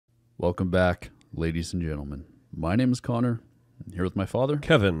Welcome back, ladies and gentlemen. My name is Connor. I'm here with my father,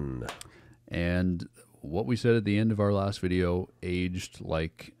 Kevin. And what we said at the end of our last video aged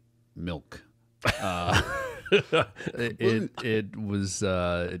like milk. It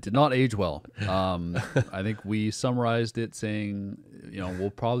did not age well. I think we summarized it saying, we'll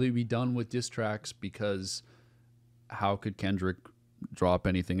probably be done with diss tracks because how could Kendrick drop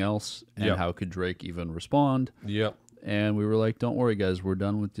anything else, and Yep. how could Drake even respond? Yep. And we were like, don't worry, guys, we're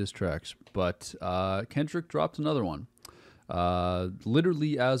done with diss tracks. But Kendrick dropped another one.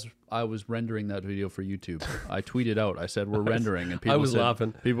 Literally as I was rendering that video for YouTube, I tweeted out, I said, we're rendering. And people I was said,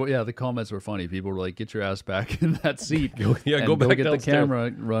 laughing. The comments were funny. People were like, get your ass back in that seat. Go back get the downstairs.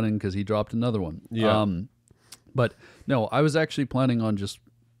 camera running because he dropped another one. Yeah. But no, I was actually planning on just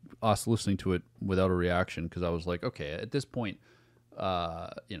us listening to it without a reaction because I was like, okay, at this point,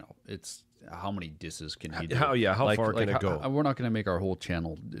 it's how many disses can he do? How far can it go? We're not going to make our whole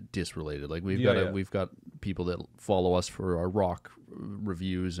channel diss related. Like we've got people that follow us for our rock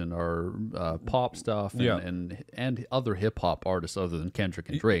reviews and our pop stuff and other hip hop artists other than Kendrick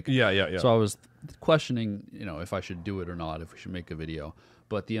and Drake. Yeah. So I was questioning, if I should do it or not, if we should make a video.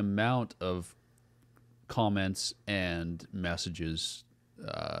 But the amount of comments and messages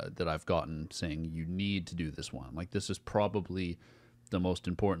that I've gotten saying you need to do this one, like this is probably the most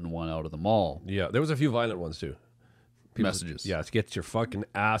important one out of them all. Yeah, there was a few violent ones too. Messages. Yeah, to get your fucking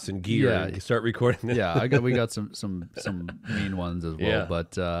ass in gear and start recording it. Yeah, we got some mean ones as well. Yeah.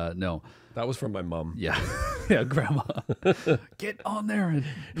 But no. That was from my mom. Yeah. Yeah, grandma. Get on there and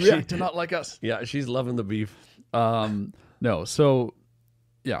she do not like us. Yeah, she's loving the beef. No, so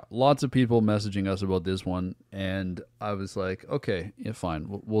yeah, lots of people messaging us about this one, and I was like, okay, yeah, fine,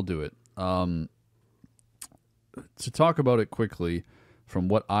 we'll do it. To talk about it quickly, from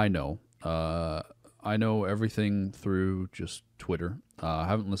what I know everything through just Twitter. I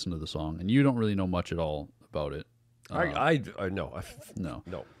haven't listened to the song, and you don't really know much at all about it. I know. No.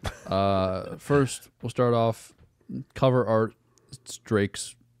 No. First, we'll start off cover art. It's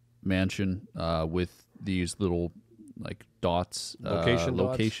Drake's mansion with these little like dots,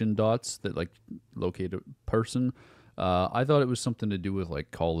 location dots that like locate a person. I thought it was something to do with like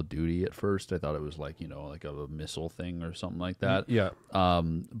Call of Duty at first. I thought it was like, like a missile thing or something like that. Yeah.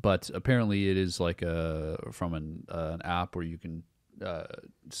 But apparently it is like from an app where you can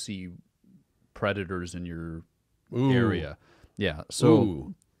see predators in your area. Yeah.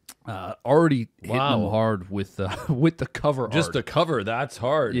 So already hitting them hard with the cover art. Just the cover, that's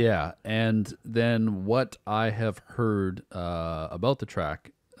hard. Yeah. And then what I have heard about the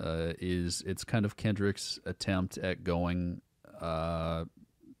track is it's kind of Kendrick's attempt at going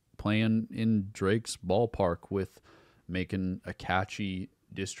playing in Drake's ballpark with making a catchy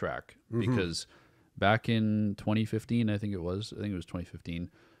diss track. Because back in 2015, I think it was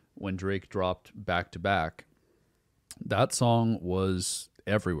 2015, when Drake dropped Back to Back, that song was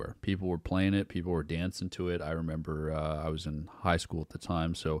everywhere. People were playing it, people were dancing to it. I remember I was in high school at the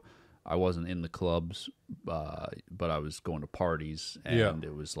time, so I wasn't in the clubs, but I was going to parties, and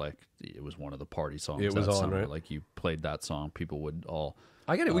it was one of the party songs. It was that on, summer. right? Like you played that song, people would all.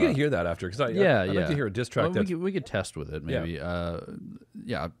 We gotta hear that after, because I'd like to hear a diss track. Well, we could test with it, maybe.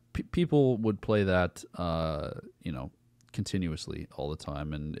 People would play that, continuously all the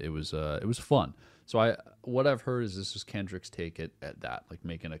time, and it was fun. So what I've heard is this is Kendrick's take at that, like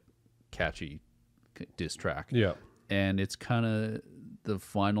making a catchy diss track. Yeah, and it's kind of the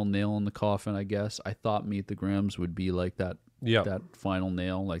final nail in the coffin, I guess. I thought Meet the Grams would be like that. Yeah. That final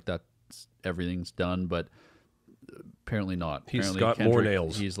nail, like that everything's done, but apparently not. He's got more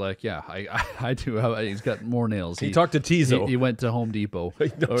nails. He's like, yeah, I do. He's got more nails. He talked to Tizo. He went to Home Depot.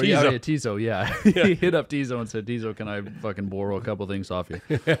 Tizo. Yeah. He hit up Tizo and said, Tizo, can I fucking borrow a couple things off you?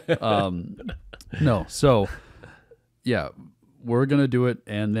 No. So, yeah, we're going to do it,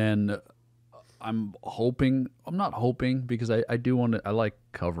 and then I'm not hoping because I do want to, I like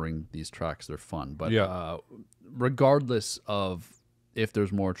covering these tracks. They're fun, but regardless of if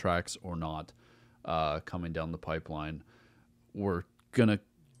there's more tracks or not coming down the pipeline, we're going to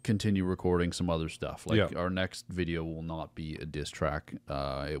continue recording some other stuff. Like our next video will not be a diss track.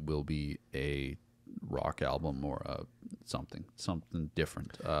 It will be a rock album or something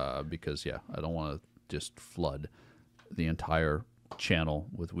different because I don't want to just flood the entire channel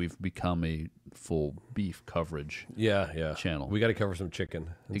with. We've become a full beef coverage channel. We got to cover some chicken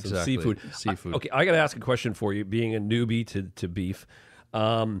and exactly. some seafood. Okay, I got to ask a question for you, being a newbie to beef.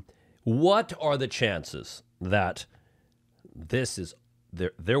 What are the chances that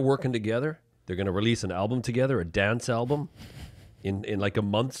they're working together? They're going to release an album together, a dance album, in like a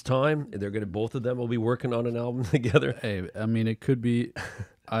month's time. Both of them will be working on an album together. Hey, I mean, it could be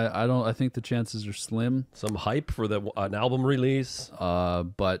I don't. I think the chances are slim. Some hype for an album release.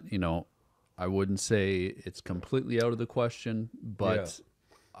 But you know, I wouldn't say it's completely out of the question. But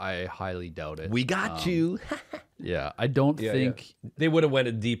I highly doubt it. We got you. Yeah, I don't think they would have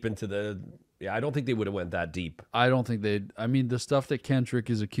went deep into the. Yeah, I don't think they would have went that deep. I don't think they'd. I mean, the stuff that Kendrick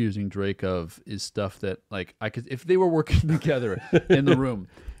is accusing Drake of is stuff that, like, I could, if they were working together in the room,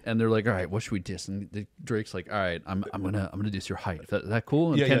 and they're like, "All right, what should we diss?" And Drake's like, "All right, I'm gonna diss your height. Is that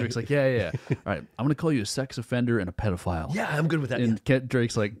cool?" And Kendrick's like, "Yeah. All right, I'm gonna call you a sex offender and a pedophile." Yeah, I'm good with that. And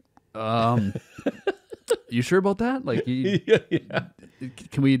Drake's like, "You sure about that? Like,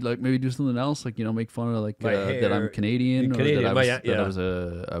 can we like maybe do something else? Like, you know, make fun of like that I'm Canadian, or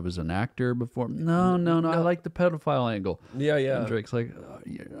that I was an actor before." No. I like the pedophile angle. Yeah. And Drake's like,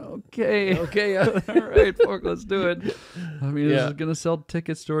 okay, all right, fuck, let's do it. I mean, this is gonna sell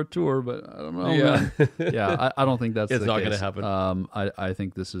tickets to our tour, but I don't know. Man. I don't think that's it's the not case. gonna happen. I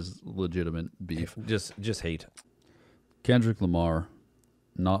think this is legitimate beef. Just hate. Kendrick Lamar,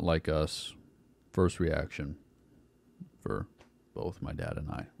 Not Like Us. First reaction for both my dad and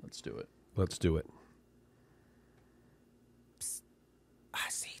I. Let's do it. Let's do it. Psst, I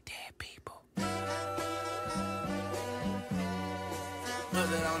see dead people.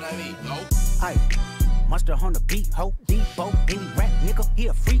 Aye, Mustard on the beat, ho, Debo, any rap nigga, he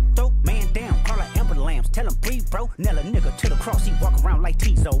a free throw, man down, call her Amber Lambs, tell him breathe, bro, Nella nigga to the cross, he walk around like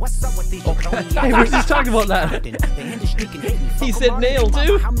Tizo, what's up with these? Hey, we're just talking about that. He said nail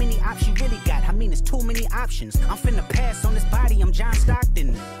too. How many options you really got? I mean, it's too many options. I'm finna pass on this body, I'm John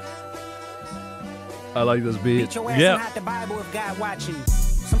Stockton. I like this beat. Beat your ass and hide the Bible if God watching.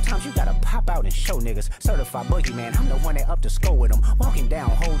 Sometimes you gotta pop out and show niggas. Certified boogeyman, I'm the one that up to score with him. Walking down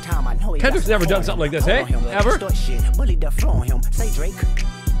whole time, I know he Kendrick's never done something like this, eh? Ever? Shit, bully the flow on him. Say Drake,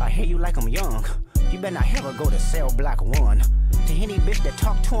 I hear you like I'm young. You better not ever go to cell block 1. To any bitch that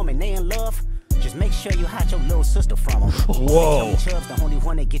talk to him and they in love, just make sure you hide your little sister from him. Whoa. Chubb's the only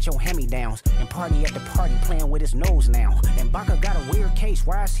one that get your hand-me-downs. And party at the party playing with his nose now. And Baka got a weird case,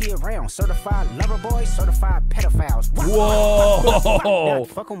 why is he around? Certified lover boys, certified pedophiles. Whoa.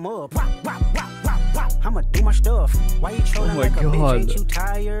 Fuck him up. I'ma do my stuff. Why you trolling like a bitch? Ain't you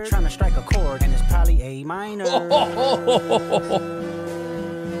tired? Trying to strike a chord and it's probably A minor.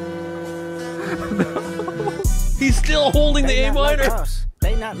 He's still holding the A minor.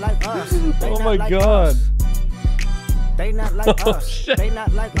 They not like us. Oh my God. They not like us. They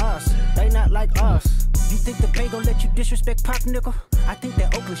not like us. They not like us. You think the Bay gon' let you disrespect Pop, nigga? I think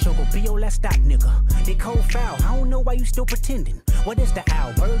that Oakland show gon' be your last stop, nigga. They cold foul. I don't know why you still pretending. What is the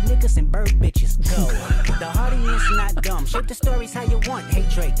owl? Bird niggas and bird bitches. Go. The audience not dumb. Shape the stories how you want. Hey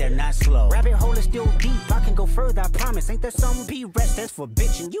Drake, they're not slow. Rabbit hole is still deep. I can go further, I promise. Ain't there some B-rest that's for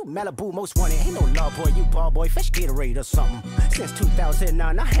bitching? You Malibu most wanted. Ain't no law boy, you ball boy. Fish Gatorade or something. Since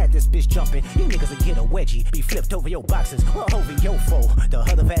 2009, I had this bitch jumping. You niggas will get a wedgie. Be flipped over your boxes. Or over your foe. The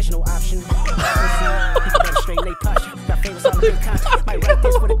other vaginal option. Better straighten they posture. Got favors on the content. Might write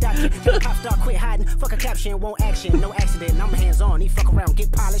this with a document. Tell the pop star quit hiding. Fuck a caption, won't action. No accident. I'm hands on. He fuck around,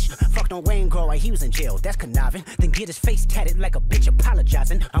 get polished. Fucked on Wayne Grow. He was in jail. That's conniving. Then get his face tatted like a bitch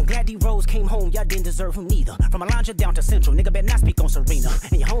apologizing. I'm glad D-Rose came home. Y'all didn't deserve him neither. From Alondra down to Central. Nigga better not speak on Serena.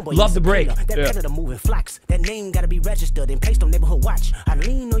 And your homeboy. Love the break. That predator moving flocks. That name gotta be registered and placed on neighborhood watch. I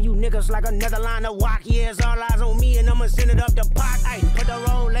lean on you niggas like another line of walk. Yeah, it's all eyes on me and I'ma send it up the pot. Ay, put the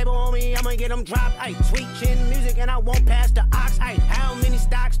roll label on me. I'ma get them dropped. Ay, sweet chin music and I won't pass the ox. Ay, how many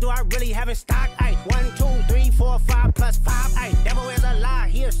stocks do I really have in stock? Ay, 1, 2, 3, 4, 5 plus 5. Ay, devil is a lie.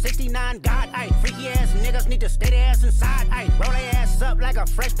 Here's 69 God. Ay, freaky ass niggas need to stay their ass inside. Ay, roll their ass up like a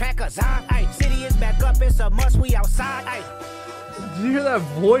fresh pack of Zod. Ay, city is back up. It's a must. We outside. Ay. Did you hear that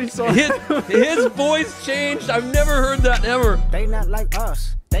voice on his voice changed? I've never heard that ever. They not like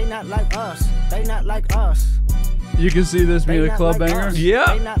us. They not like us. They not like us. You can see this being a club banger.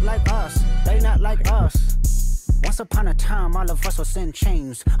 Yeah. They not like us. They not like us. Once upon a time, all of us was in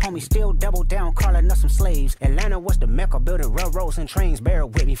chains. Homie still double down, calling us some slaves. Atlanta was the mecca, building railroads and trains. Bear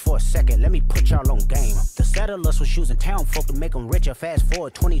with me for a second, let me put y'all on game. The settlers was using town folk to make them richer. Fast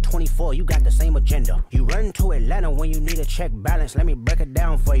forward 2024, you got the same agenda. You run to Atlanta when you need a check balance. Let me break it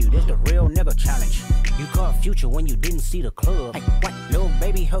down for you, this the real nigga challenge. You caught Future when you didn't see the club. Hey, what? Lil'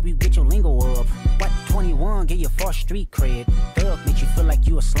 baby help you get your lingo up. What? 21 get your false street cred. Thug make you feel like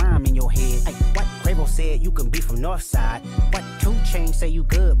you a slime in your head. Hey, what? Quavo said you can be from Northside. What? 2 Chainz say you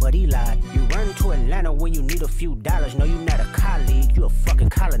good, but he lied. You run to Atlanta when you need a few dollars. No, you not a colleague, you a fucking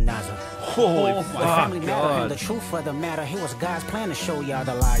colonizer. Holy fuck, family matter, God. and the truth of the matter, it was God's plan to show y'all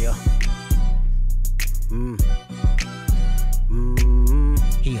the liar.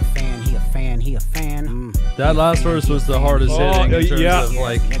 He a fan, he a fan, he a fan. That last verse was the hardest hitting in terms of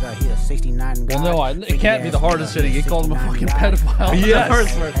like. Nigga, he a 69 Well, no, it can't be the hardest hitting. He called him a fucking pedophile. Yes. Run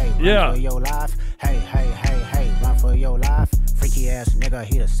for your life. Hey, run for your life. Freaky ass nigga,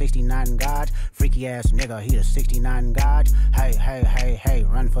 he the 69 God. Freaky ass nigga, he the 69 God. Hey,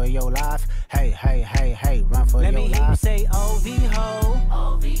 run for your life. Hey, run for your life. Let me hear you say OV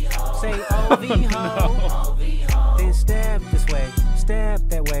ho. Say OV ho. Then step this way, step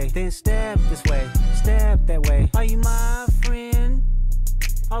that way. Then step this way, step that way. Are you my friend?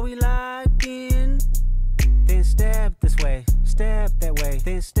 Are we locked in? Then step this way, step that way.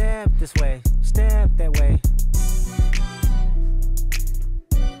 Then step this way, step that way.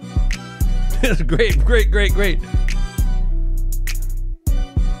 It's great.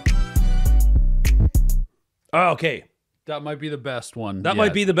 Okay. That might be the best one. That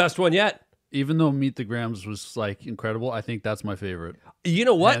might be the best one yet. Even though Meet the Grams was like incredible, I think that's my favorite. You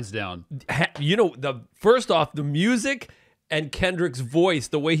know what? Hands down. First off, the music and Kendrick's voice,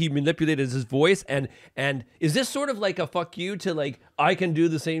 the way he manipulated his voice, and is this sort of like a fuck you to like I can do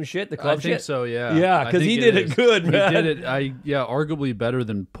the same shit, the club shit? I think so, yeah. Yeah, because he did it good, man. He did it, arguably better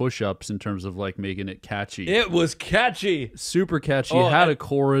than Push-Ups in terms of like making it catchy. It was catchy. Super catchy. It had a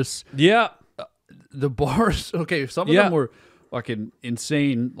chorus. Yeah. The bars, okay, some of them were fucking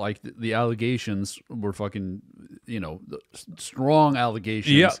insane. Like the allegations were fucking, strong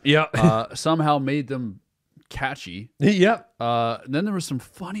allegations. Yeah. Somehow made them catchy. Yeah. Then there was some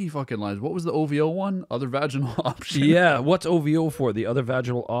funny fucking lines. What was the OVO one? Other vaginal option. Yeah. What's OVO for? The other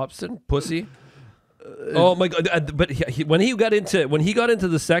vaginal option? Pussy? Oh my god! But when he got into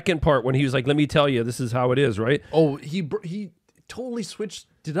the second part, when he was like, "Let me tell you, this is how it is," right? Oh, he totally switched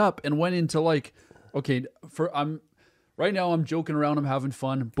it up and went into like, okay, right now I'm joking around, I'm having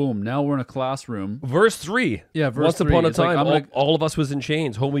fun. Boom! Now we're in a classroom. Verse 3. Yeah, verse Once 3. upon a It's like, time, all of us was in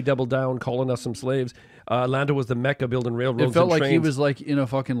chains. Homie doubled down, calling us some slaves. Atlanta was the Mecca, building railroads. It felt and like trains. he was like in a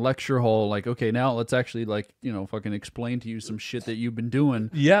fucking lecture hall. Like, okay, now let's actually like fucking explain to you some shit that you've been doing.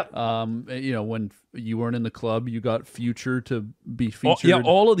 Yeah. When you weren't in the club, you got Future to be featured. Yeah,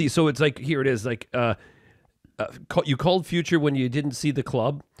 all of these. So it's like here it is. Like you called Future when you didn't see the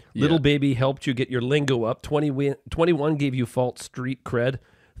club. Little Baby helped you get your lingo up. 21 gave you false street cred.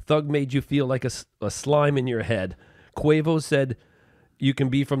 Thug made you feel like a slime in your head. Quavo said you can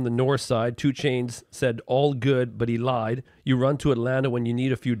be from the north side. 2 Chainz said all good, but he lied. You run to Atlanta when you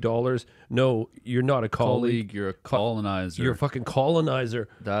need a few dollars. No, you're not a colleague. You're a colonizer. You're a fucking colonizer.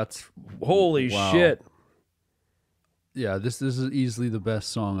 That's holy shit. Yeah, this is easily the best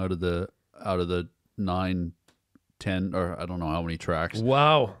song out of the 9, 10, or I don't know how many tracks.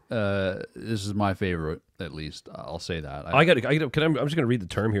 Wow. This is my favorite, at least. I'll say that. I'm just going to read the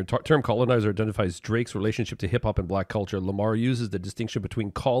term here. Term colonizer identifies Drake's relationship to hip hop and black culture. Lamar uses the distinction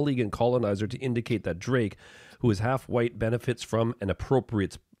between colleague and colonizer to indicate that Drake, who is half white, benefits from and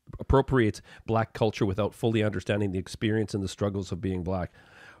appropriates black culture without fully understanding the experience and the struggles of being black.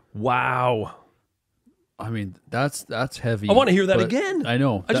 Wow. I mean, that's heavy. I want to hear that again. I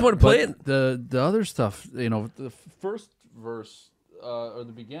know. I just want to play it. The other stuff, the first verse or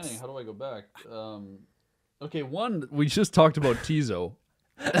the beginning. How do I go back? Okay, one we just talked about Tizo.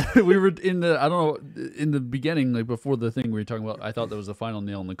 We were in the beginning, like before the thing we were talking about. I thought that was the final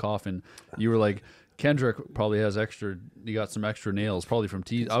nail in the coffin. You were like, Kendrick probably has you got some extra nails, probably from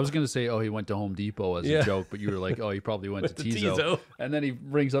Tizo. I was going to say, oh, he went to Home Depot as a joke, but you were like, oh, he probably went to Tizo. And then he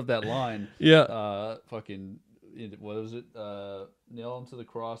brings up that line. Yeah. What was it? Nail him to the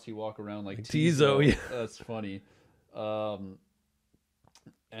cross, he walk around like Tizo. Yeah. That's funny. And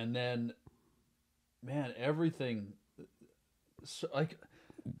then, man, everything, like,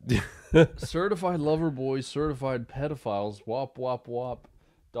 certified lover boys, certified pedophiles, wop, wop, wop,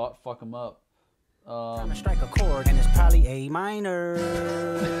 dot, fuck them up. Time to strike a chord, and it's probably A minor.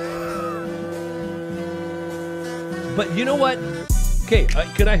 But you know what? Okay,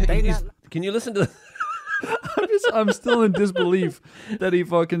 can you listen to? I'm still in disbelief that he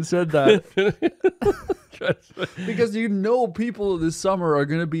fucking said that. Because people this summer are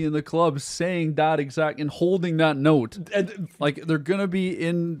going to be in the clubs saying that exact and holding that note. And like they're going to be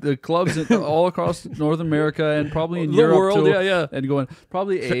in the clubs all across North America and probably in the Europe world, too, yeah. and going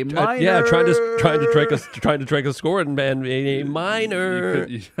probably A minor. Yeah, trying to track a score and A minor.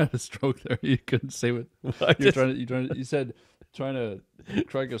 You had a stroke there. You couldn't say what you said. Trying to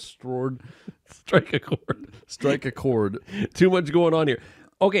strike a chord. Strike a chord. Strike a chord. Too much going on here.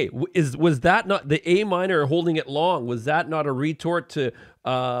 Okay, was that not the A minor holding it long? Was that not a retort to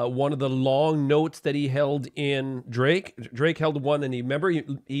one of the long notes that he held in Drake? Drake held one, and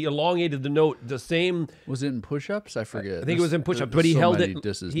he elongated the note. The same was it in Push-Ups? I forget. I think it was in Push-Ups, but he held it.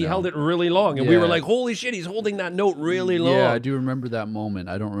 He held it really long, and we were like, "Holy shit, he's holding that note really long." Yeah, I do remember that moment.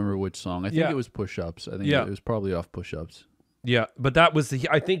 I don't remember which song. I think it was Push-Ups. I think it was probably off Push-Ups. Yeah, but that was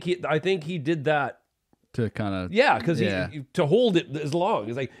I think he did that. To kind of because to hold it as long.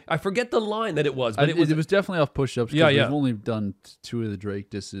 It's like I forget the line that it was, but it was definitely off Push-Ups. Yeah. We've only done 2 of the Drake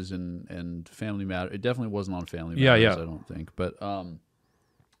disses and Family Matter. It definitely wasn't on Family Matters. I don't think. But and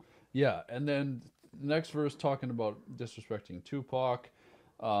then the next verse talking about disrespecting Tupac,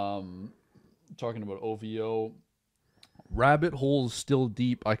 talking about OVO. Rabbit holes still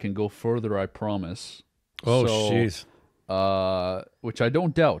deep. I can go further. I promise. Oh, jeez. Which I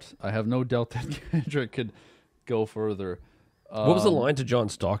don't doubt. I have no doubt that Kendrick could go further. What was the line to John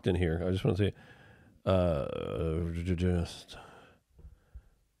Stockton here? I just want to say,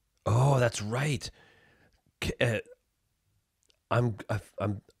 oh, that's right. I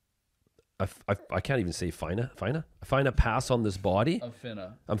can't even say finna pass on this body. I'm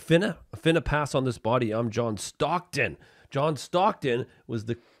finna pass on this body. I'm John Stockton. John Stockton was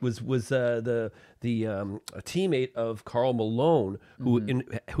a teammate of Karl Malone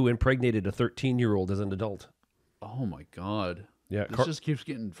who impregnated a 13-year-old as an adult. Oh my God! Yeah, this just keeps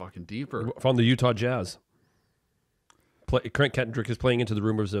getting fucking deeper. From the Utah Jazz. Kendrick is playing into the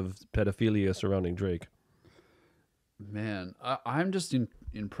rumors of pedophilia surrounding Drake. Man, I'm just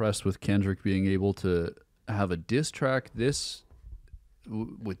impressed with Kendrick being able to have a diss track with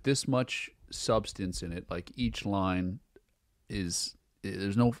this much substance in it. Like each line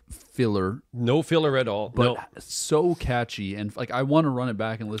there's no filler at all, but so catchy, and like I want to run it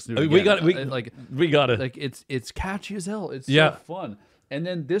back and listen to it we again. We got it. Like it's catchy as hell. It's so fun. And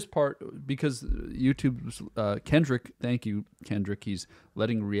then this part, because YouTube's Kendrick, thank you Kendrick, he's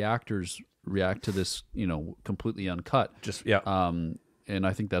letting reactors react to this, completely uncut. And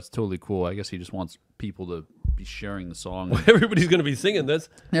I think that's totally cool. I guess he just wants people to be sharing the song. Well, everybody's going to be singing this.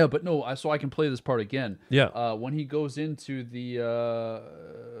 Yeah, but no, so I can play this part again. Yeah. When he goes into the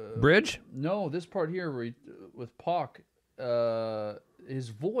bridge? No, this part here with Pac, his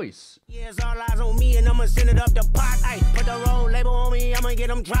voice. Yes, all eyes on me, and I'ma send it up the Pac. Put the roll label on me, I'ma get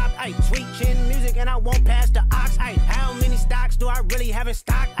them dropped. Sweet chin music, and I won't pass the ox. How many stocks do I really have in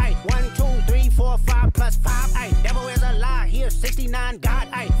stock? 1, 2, 3, 4, 5 plus 5. Devil is a lie, he a 69 God.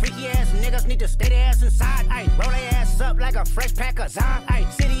 Freaky ass niggas need to stay their ass inside. Roll their ass up like a fresh pack of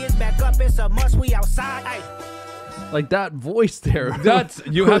Zod. City is back up, it's a must, we outside. Like that voice there.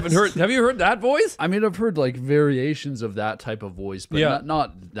 Have you heard that voice? I mean, I've heard like variations of that type of voice, but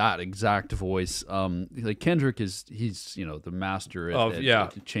not that exact voice. Like Kendrick he's the master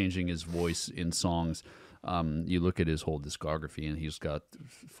at changing his voice in songs. You look at his whole discography, and he's got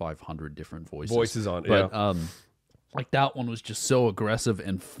 500 different voices on. But like that one was just so aggressive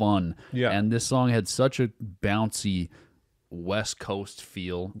and fun. Yeah, and this song had such a bouncy West Coast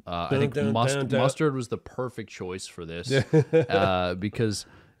feel. I think Mustard was the perfect choice for this because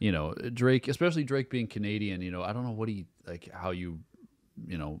Drake, especially Drake being Canadian. I don't know what how you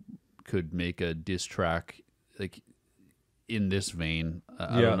could make a diss track like in this vein.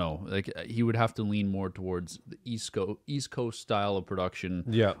 I don't know. Like he would have to lean more towards the East Coast style of production.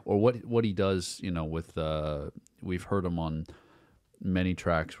 Yeah, or what he does. With we've heard him on many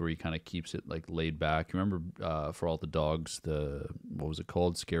tracks where he kind of keeps it like laid back. Remember For All the Dogs, what was it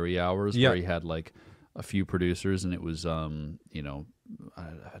called, Scary Hours, where he had like a few producers, and it was I don't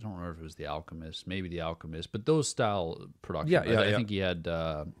remember if it was The Alchemist, maybe The Alchemist, but those style production. I think he had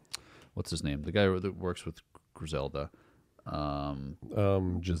what's his name, the guy that works with Griselda,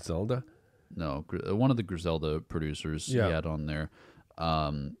 Griselda, no, one of the Griselda producers he had on there.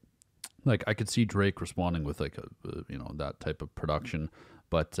 Like I could see Drake responding with like that type of production,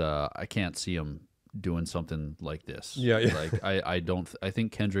 but I can't see him doing something like this. Like I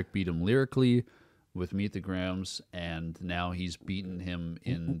think Kendrick beat him lyrically with Meet the Grams, and now he's beaten him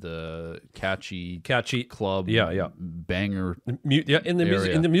in the catchy club banger in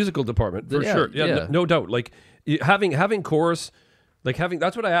the musical department for sure. No doubt. Like having chorus.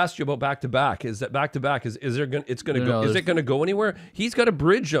 That's what I asked you about back to back. Is that back to back? Is it going to go anywhere? He's got a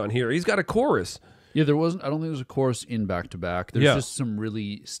bridge on here. He's got a chorus. Yeah, there wasn't. I don't think there's a chorus in back to back. There's just some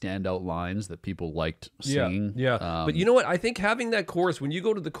really standout lines that people liked singing. Yeah. But you know what? I think having that chorus, when you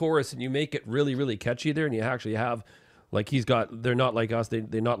go to the chorus and you make it really, really catchy there, and you actually have Like he's got, they're not like us, they're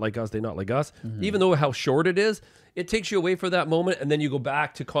not like us, they're not like us. Mm-hmm. Even though how short it is, it takes you away for that moment, and then you go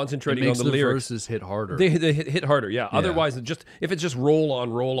back to concentrating on the lyrics. Verses hit harder. They hit harder, yeah. Otherwise, if it's just roll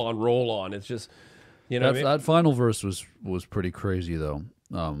on, roll on, roll on, it's just, you know what I mean? That final verse was pretty crazy, though.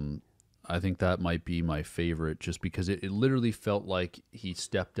 I think that might be my favorite, just because it literally felt like he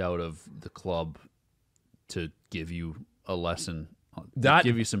stepped out of the club to give you a lesson,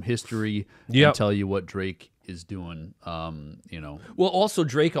 give you some history, and tell you what Drake is doing. You know. Well, also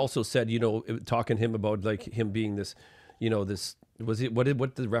Drake also said, you know, talking to him about like him being this, you know, this was it.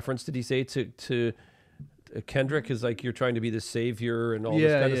 What the reference did he say to Kendrick is like, you're trying to be the savior and all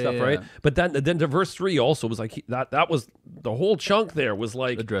this kind of stuff, right? But then the verse 3 also was like that was the whole chunk there was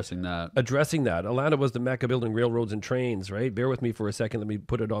like addressing that. Atlanta was the Mecca building railroads and trains, right? Bear with me for a second. Let me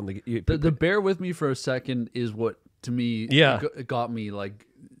put it on the bear with me for a second is what to me got me like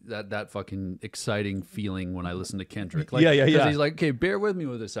that fucking exciting feeling when I listen to Kendrick. Like, he's like, okay, bear with me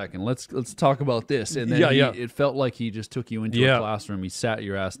with a second. Let's talk about this. And then it felt like he just took you into a classroom. He sat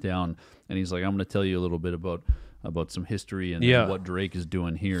your ass down, and he's like, I'm going to tell you a little bit about some history and what Drake is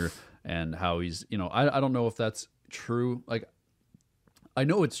doing here and how he's, you know, I don't know if that's true. Like, I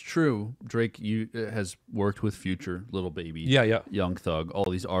know it's true. Drake has worked with Future, Lil Baby, Young Thug, all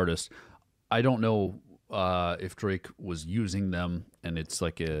these artists. I don't know if Drake was using them and it's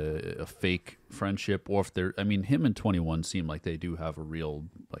like a fake friendship, or if they're, I mean, him and 21 seem like they do have a real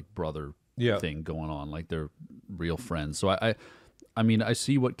like brother thing going on, like they're real friends. So I mean, I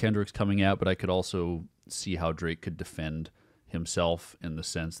see what Kendrick's coming at, but I could also see how Drake could defend himself in the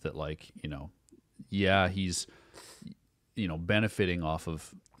sense that, like, you know, he's, you know, benefiting off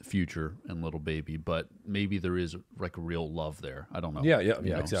of Future and Lil Baby, but maybe there is like real love there. I don't know. Yeah,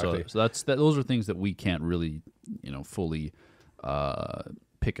 exactly. So those are things that we can't really, you know, fully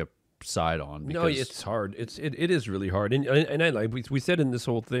pick a side on. No, it's hard. It is really hard, and I like we said in this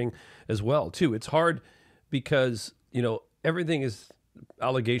whole thing as well too. It's hard because, you know, everything is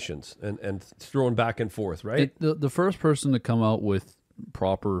allegations and thrown back and forth, right? The first person to come out with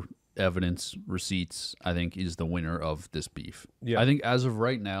proper evidence, receipts, I think, is the winner of this beef. Yeah. I think as of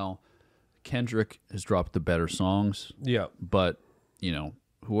right now, Kendrick has dropped the better songs. Yeah. But, you know,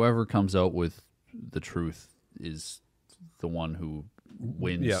 whoever comes out with the truth is the one who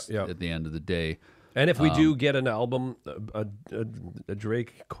wins at the end of the day. And if we do get an album, a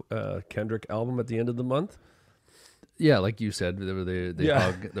Drake Kendrick album at the end of the month, yeah, like you said,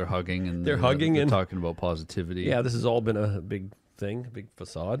 they're hugging and they're talking about positivity. Yeah, this has all been a big thing, big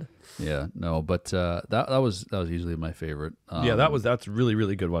facade. Yeah, no, but that was easily my favorite. That's really,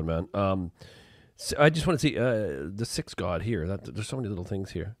 really good one, man. So I just want to see the Sixth God here. There's so many little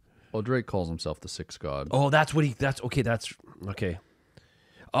things here. Well, Drake calls himself the Sixth God. Oh, that's okay.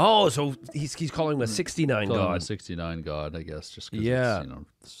 Oh, so he's calling him a 69 God. Him a 69 God, I guess, just because it's, you know,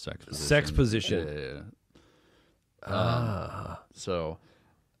 sex position. Sex position. Yeah. So,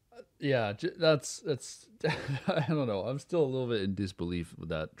 yeah, that's I don't know. I'm still a little bit in disbelief with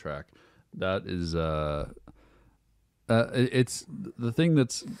that track. That is it's the thing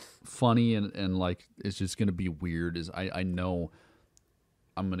that's funny and like it's just gonna be weird is I know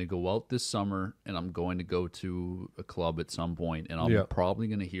I'm gonna go out this summer and I'm going to go to a club at some point and I'm probably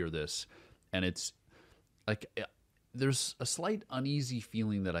gonna hear this, and it's like there's a slight uneasy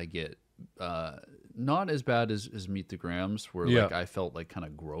feeling that I get. Not as bad as Meet the Grams, where like I felt like kind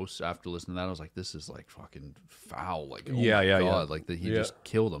of gross after listening to that. I was like, this is like fucking foul. Like, oh my God, like that he just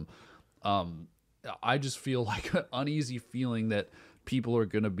killed him. I just feel like an uneasy feeling that people are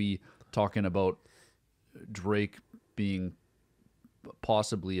going to be talking about Drake being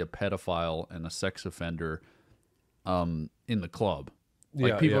possibly a pedophile and a sex offender in the club.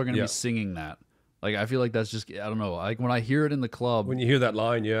 Like people are going to be singing that. Like, I feel like that's just, I don't know. Like, when I hear it in the club. When you hear that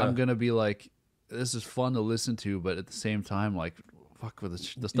line, I'm going to be like, this is fun to listen to, but at the same time, like, fuck with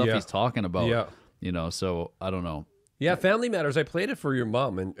the stuff he's talking about. Yeah. You know, so I don't know. Yeah, Family Matters. I played it for your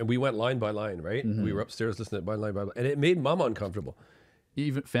mom, and we went line by line, right? Mm-hmm. We were upstairs listening to it line by line, and it made mom uncomfortable.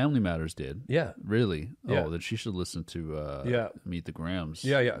 Even Family Matters did. Yeah. Really? Yeah. Oh, that she should listen to Meet the Grams.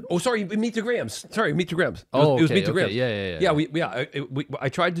 Yeah. Oh, sorry, Meet the Grams. Sorry, Meet the Grams. It was Meet the Grams. Yeah. I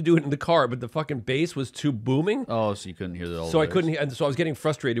tried to do it in the car, but the fucking bass was too booming. Oh, so you couldn't hear that all So I couldn't, and so I was getting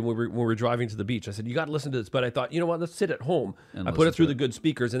frustrated when we were driving to the beach. I said, you got to listen to this. But I thought, you know what, let's sit at home. And I put it through the good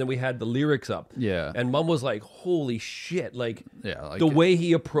speakers, and then we had the lyrics up. Yeah. And mom was like, holy shit. Like the way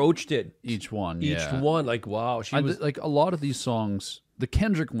he approached it. Each one, like, wow. She was like, a lot of these songs, the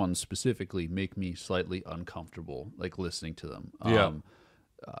Kendrick ones specifically, make me slightly uncomfortable, like listening to them.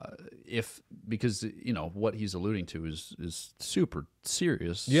 because you know what he's alluding to is super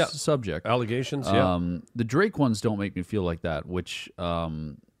serious subject allegations. The Drake ones don't make me feel like that, which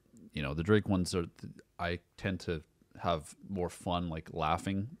you know, the Drake ones are I tend to have more fun, like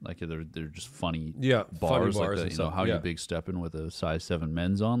laughing, like they're just funny bars bars like that, and you know, stuff. how you big stepping with a size 7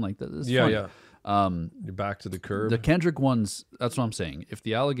 men's on, like that. Funny. You're back to the curb. The Kendrick ones, that's what I'm saying. If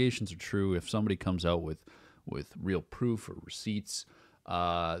the allegations are true, if somebody comes out with real proof or receipts,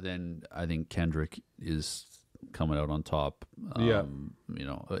 then I think Kendrick is coming out on top. You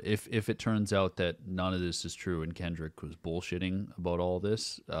know, if it turns out that none of this is true and Kendrick was bullshitting about all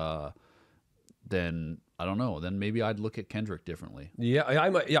this, then I don't know. Then maybe I'd look at Kendrick differently. Yeah,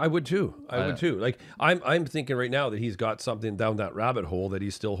 I would too. I would too. Like I'm thinking right now that he's got something down that rabbit hole that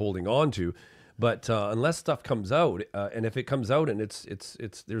he's still holding on to. But unless stuff comes out, and if it comes out and it's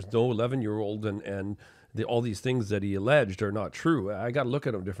there's no 11-year-old and all these things that he alleged are not true, I got to look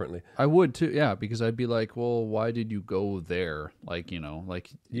at him differently. I would too, yeah, because I'd be like, well, why did you go there? Like, you know,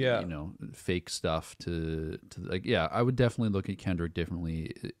 you know, fake stuff to like, yeah, I would definitely look at Kendrick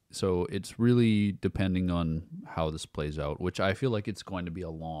differently. So it's really depending on how this plays out, which I feel like it's going to be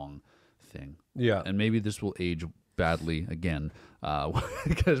a long thing. Yeah, and maybe this will age badly again,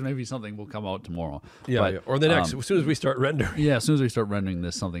 because maybe something will come out tomorrow. Or the next, as soon as we start rendering. Yeah, as soon as we start rendering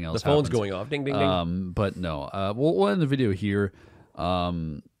this, something else. The phone's happens. going off. Ding, ding, ding. But no, we'll end the video here. I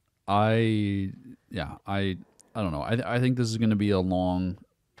don't know. I think this is going to be a long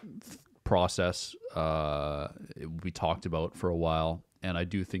process. It will be talked about for a while, and I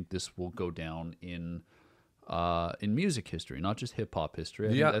do think this will go down in music history, not just hip hop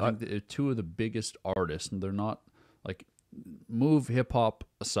history. I think they're two of the biggest artists, and they're not like, move hip hop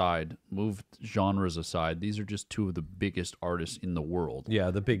aside, move genres aside. These are just two of the biggest artists in the world. Yeah,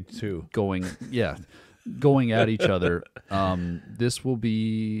 the big two going at each other. This will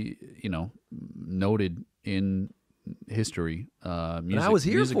be, you know, noted in history. Music, I was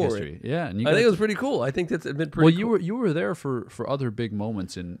here for history. it. Yeah, and I think it was pretty cool. I think that's been pretty. Well, you were there for other big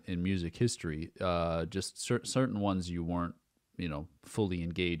moments in music history. Just certain ones you weren't, you know, fully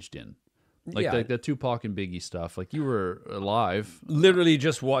engaged in. Like the Tupac and Biggie stuff. Like, you were alive. Literally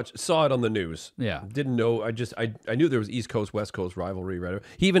just saw it on the news. Yeah. Didn't know. I knew there was East Coast, West Coast rivalry. Right?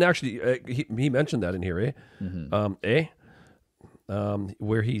 He even actually, he mentioned that in here, eh? Mm-hmm.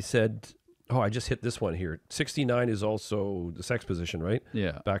 Where he said, I just hit this one here. 69 is also the Sex Position, right?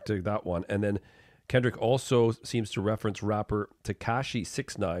 Yeah. Back to that one. And then Kendrick also seems to reference rapper Tekashi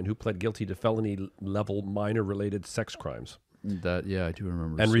 6ix9ine, who pled guilty to felony-level minor-related sex crimes. I do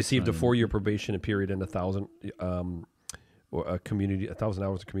remember. And received a 4-year probation period and 1,000 hours of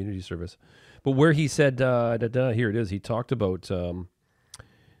community service. But where he said, here it is. He talked about.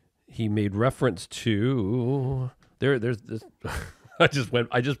 He made reference to there's this. I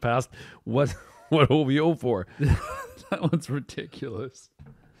just passed what OVO for. That one's ridiculous.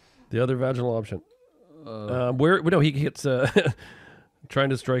 The other vaginal option. He hits trying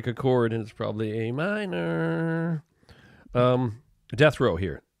to strike a chord, and it's probably A minor. Death Row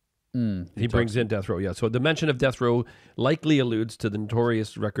here. He brings in Death Row, yeah. So the mention of Death Row likely alludes to the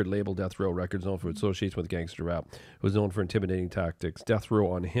notorious record label Death Row Records, known for its association with gangster rap, who is known for intimidating tactics. Death Row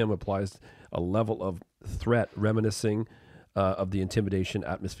on him applies a level of threat reminiscing of the intimidation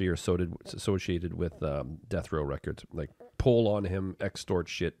atmosphere associated with Death Row Records. Like, pull on him, extort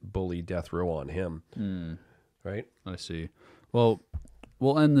shit, bully, Death Row on him. Right? I see. Well,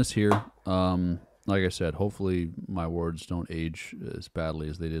 we'll end this here. Like I said, hopefully my words don't age as badly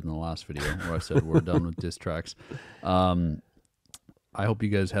as they did in the last video where I said we're done with diss tracks. I hope you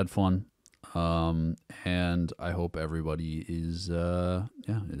guys had fun, and I hope everybody is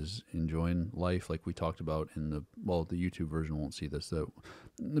enjoying life like we talked about in the YouTube version won't see this. The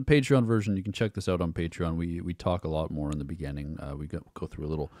Patreon version, you can check this out on Patreon. We talk a lot more in the beginning. We go through a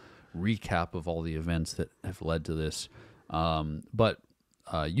little recap of all the events that have led to this, but.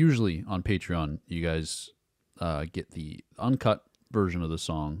 Usually on Patreon, you guys get the uncut version of the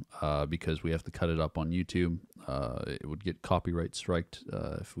song because we have to cut it up on YouTube. It would get copyright striked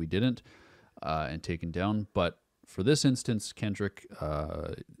if we didn't and taken down. But for this instance, Kendrick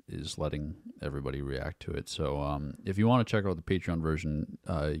is letting everybody react to it. So if you want to check out the Patreon version,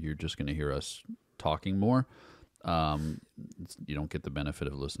 you're just going to hear us talking more. You don't get the benefit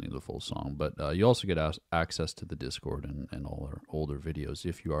of listening to the full song, but you also get access to the Discord and all our older videos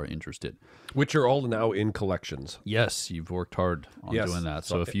if you are interested. Which are all now in collections. Yes, you've worked hard on doing that.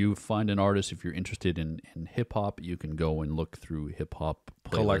 So if you find an artist, if you're interested in hip-hop, you can go and look through hip-hop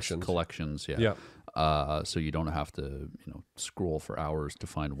collections. Yeah. So you don't have to scroll for hours to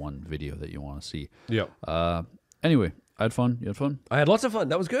find one video that you want to see. Yeah. Anyway, I had fun. You had fun? I had lots of fun.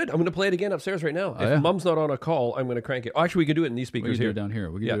 That was good. I'm going to play it again upstairs right now. If Mom's not on a call, I'm going to crank it. Oh, actually, we can do it in these speakers here. here. Down here.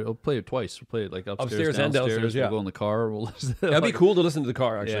 We can do it. We'll play it twice. We'll play it like upstairs and downstairs. Yeah. We'll go in the car. That'd be cool to listen to the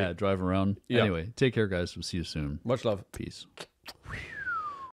car, actually. Yeah, drive around. Yeah. Anyway, take care, guys. We'll see you soon. Much love. Peace.